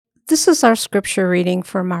This is our scripture reading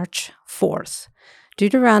for March 4th,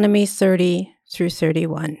 Deuteronomy 30 through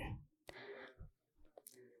 31.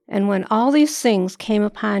 And when all these things came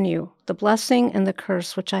upon you, the blessing and the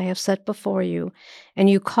curse which I have set before you, and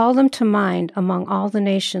you call them to mind among all the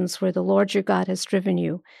nations where the Lord your God has driven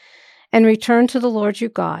you, and return to the Lord your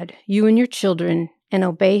God, you and your children, and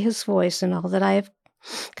obey his voice in all that I have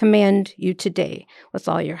command you today, with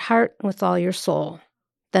all your heart and with all your soul.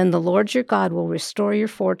 Then the Lord your God will restore your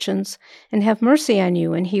fortunes and have mercy on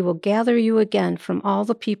you, and he will gather you again from all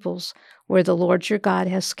the peoples where the Lord your God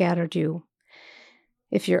has scattered you.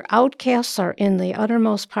 If your outcasts are in the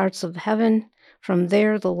uttermost parts of heaven, from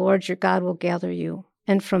there the Lord your God will gather you,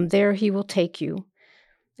 and from there he will take you.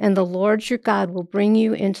 And the Lord your God will bring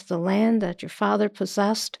you into the land that your father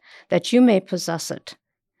possessed, that you may possess it.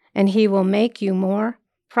 And he will make you more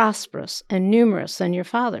prosperous and numerous than your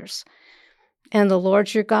fathers. And the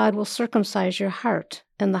Lord your God will circumcise your heart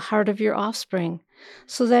and the heart of your offspring,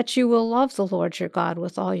 so that you will love the Lord your God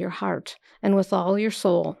with all your heart and with all your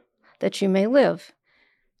soul, that you may live.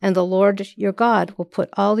 And the Lord your God will put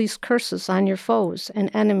all these curses on your foes and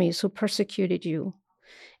enemies who persecuted you.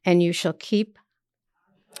 And you shall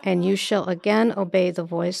again obey the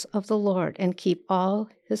voice of the Lord and keep all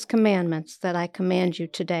his commandments that I command you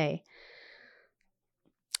today.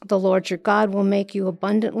 The Lord your God will make you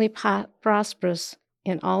abundantly prosperous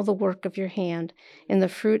in all the work of your hand, in the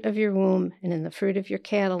fruit of your womb, and in the fruit of your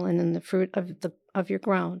cattle, and in the fruit of your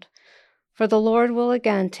ground. For the Lord will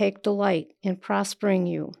again take delight in prospering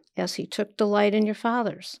you, as he took delight in your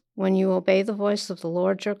fathers, when you obey the voice of the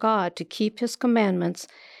Lord your God to keep his commandments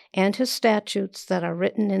and his statutes that are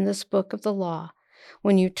written in this book of the law,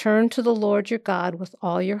 when you turn to the Lord your God with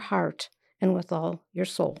all your heart and with all your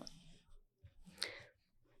soul.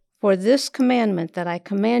 For this commandment that I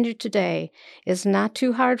command you today is not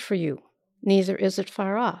too hard for you, neither is it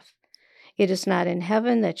far off. It is not in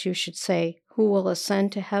heaven that you should say, who will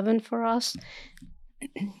ascend to heaven for us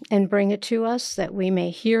and bring it to us, that we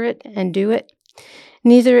may hear it and do it?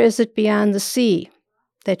 Neither is it beyond the sea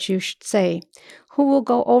that you should say, who will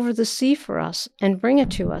go over the sea for us and bring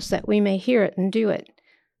it to us, that we may hear it and do it?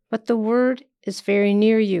 But the word is very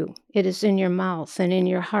near you. It is in your mouth and in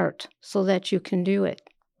your heart, so that you can do it.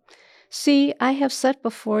 See, I have set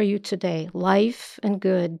before you today life and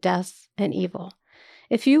good, death and evil.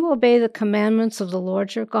 If you obey the commandments of the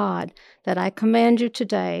Lord your God that I command you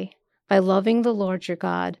today, by loving the Lord your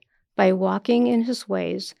God, by walking in his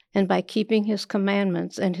ways, and by keeping his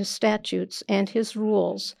commandments and his statutes and his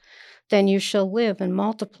rules, then you shall live and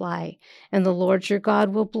multiply, and the Lord your God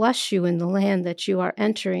will bless you in the land that you are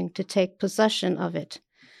entering to take possession of it.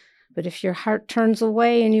 But if your heart turns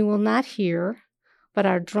away and you will not hear, but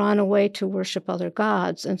are drawn away to worship other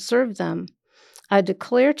gods and serve them, I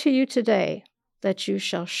declare to you today that you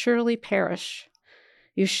shall surely perish.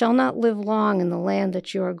 You shall not live long in the land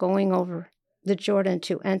that you are going over the Jordan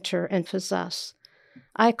to enter and possess.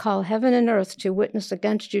 I call heaven and earth to witness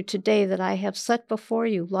against you today that I have set before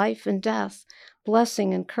you life and death,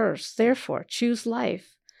 blessing and curse. Therefore, choose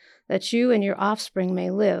life, that you and your offspring may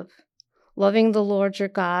live, loving the Lord your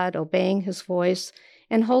God, obeying his voice,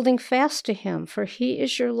 and holding fast to him, for he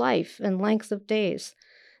is your life and length of days,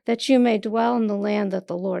 that you may dwell in the land that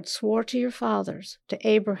the Lord swore to your fathers, to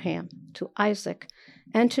Abraham, to Isaac,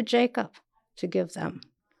 and to Jacob, to give them.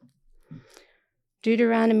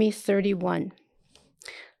 Deuteronomy 31.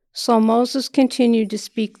 So Moses continued to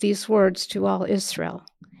speak these words to all Israel,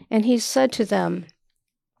 and he said to them,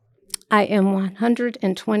 I am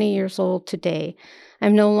 120 years old today.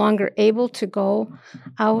 I'm no longer able to go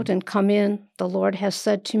out and come in. The Lord has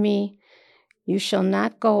said to me, you shall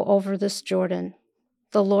not go over this Jordan.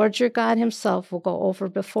 The Lord your God himself will go over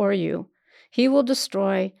before you. He will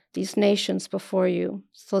destroy these nations before you,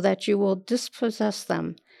 so that you will dispossess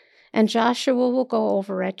them. And Joshua will go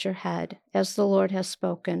over at your head, as the Lord has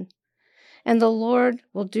spoken. And the Lord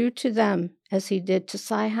will do to them as he did to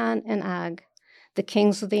Sihon and Og, the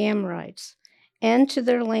kings of the Amorites, and to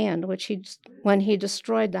their land when he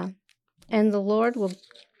destroyed them. And the Lord will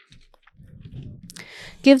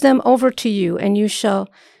give them over to you, and you shall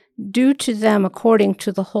do to them according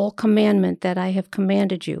to the whole commandment that I have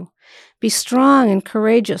commanded you. Be strong and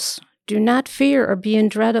courageous. Do not fear or be in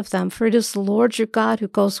dread of them, for it is the Lord your God who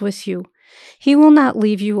goes with you. He will not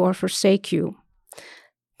leave you or forsake you.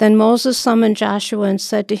 Then Moses summoned Joshua and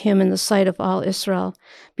said to him in the sight of all Israel,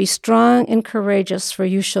 be strong and courageous, for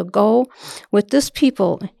you shall go with this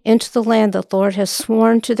people into the land the Lord has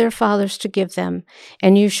sworn to their fathers to give them,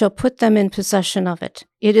 and you shall put them in possession of it.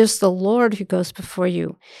 It is the Lord who goes before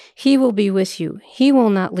you. He will be with you. He will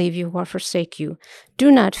not leave you or forsake you. Do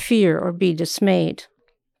not fear or be dismayed.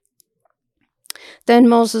 Then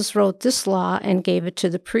Moses wrote this law and gave it to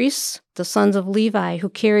the priests, the sons of Levi, who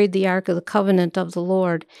carried the ark of the covenant of the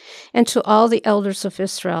Lord, and to all the elders of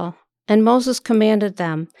Israel. And Moses commanded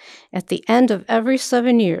them, at the end of every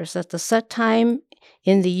 7 years, at the set time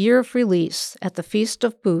in the year of release, at the Feast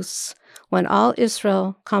of Booths, when all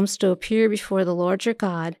Israel comes to appear before the Lord your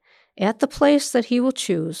God, at the place that he will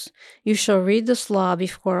choose, you shall read this law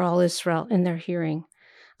before all Israel in their hearing.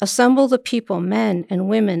 Assemble the people, men and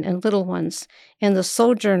women and little ones, and the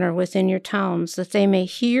sojourner within your towns, that they may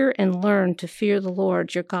hear and learn to fear the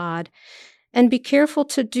Lord your God, and be careful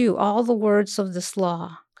to do all the words of this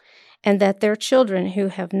law, and that their children who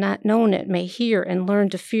have not known it may hear and learn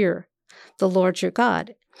to fear the Lord your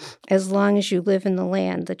God, as long as you live in the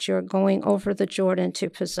land that you are going over the Jordan to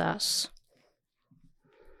possess.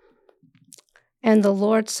 And the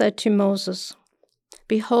Lord said to Moses,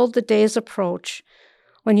 Behold, the days approach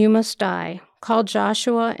when you must die. Call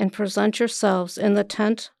Joshua and present yourselves in the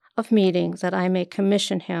tent of meeting, that I may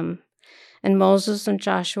commission him. And Moses and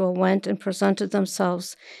Joshua went and presented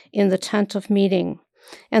themselves in the tent of meeting.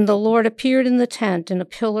 And the Lord appeared in the tent in a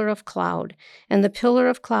pillar of cloud, and the pillar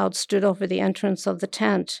of cloud stood over the entrance of the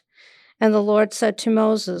tent. And the Lord said to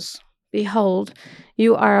Moses, Behold,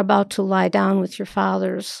 you are about to lie down with your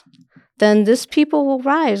fathers. Then this people will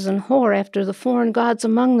rise and whore after the foreign gods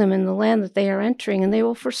among them in the land that they are entering, and they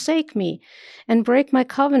will forsake me and break my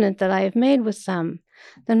covenant that I have made with them.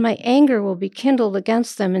 Then my anger will be kindled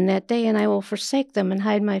against them in that day, and I will forsake them and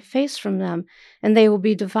hide my face from them, and they will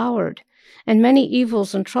be devoured. And many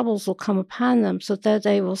evils and troubles will come upon them, so that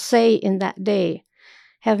they will say in that day,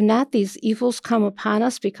 Have not these evils come upon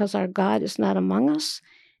us because our God is not among us?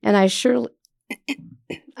 And I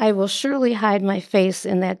will surely hide my face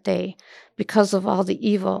in that day because of all the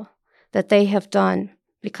evil that they have done,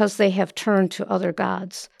 because they have turned to other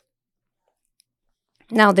gods.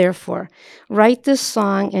 Now, therefore, write this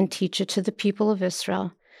song and teach it to the people of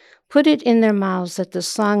Israel. Put it in their mouths, that this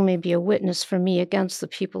song may be a witness for me against the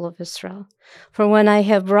people of Israel. For when I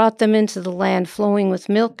have brought them into the land flowing with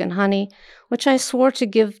milk and honey, which I swore to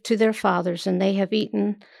give to their fathers, and they have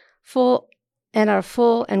eaten full and are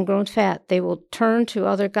full and grown fat, they will turn to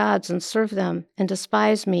other gods and serve them, and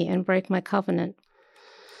despise me and break my covenant.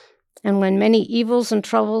 And when many evils and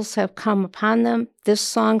troubles have come upon them, this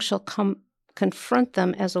song shall confront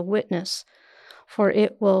them as a witness, for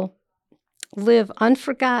it will live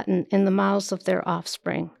unforgotten in the mouths of their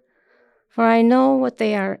offspring. For I know what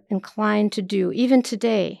they are inclined to do, even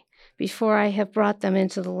today, before I have brought them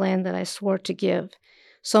into the land that I swore to give.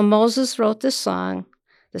 So Moses wrote this song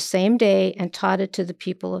the same day and taught it to the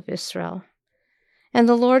people of Israel. And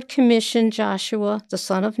the Lord commissioned Joshua, the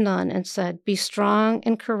son of Nun, and said, Be strong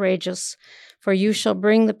and courageous, for you shall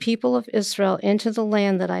bring the people of Israel into the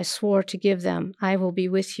land that I swore to give them. I will be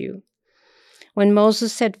with you. When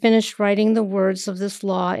Moses had finished writing the words of this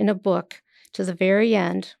law in a book, to the very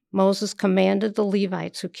end, Moses commanded the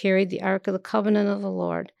Levites who carried the ark of the covenant of the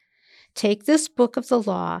Lord, Take this book of the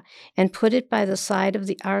law and put it by the side of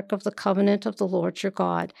the ark of the covenant of the Lord your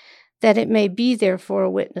God, that it may be there for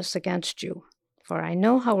a witness against you. For I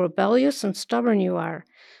know how rebellious and stubborn you are.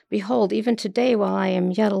 Behold, even today, while I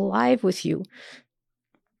am yet alive with you,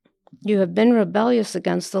 you have been rebellious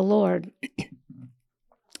against the Lord.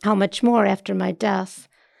 How much more after my death?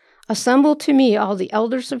 Assemble to me all the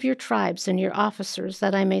elders of your tribes and your officers,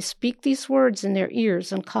 that I may speak these words in their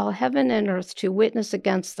ears and call heaven and earth to witness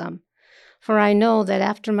against them. For I know that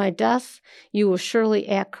after my death you will surely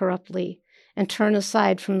act corruptly and turn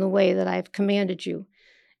aside from the way that I have commanded you.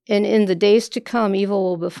 And in the days to come evil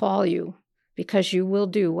will befall you, because you will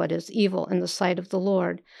do what is evil in the sight of the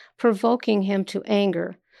Lord, provoking him to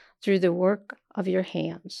anger through the work of your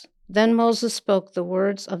hands. Then Moses spoke the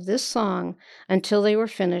words of this song until they were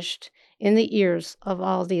finished in the ears of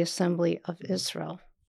all the assembly of Israel.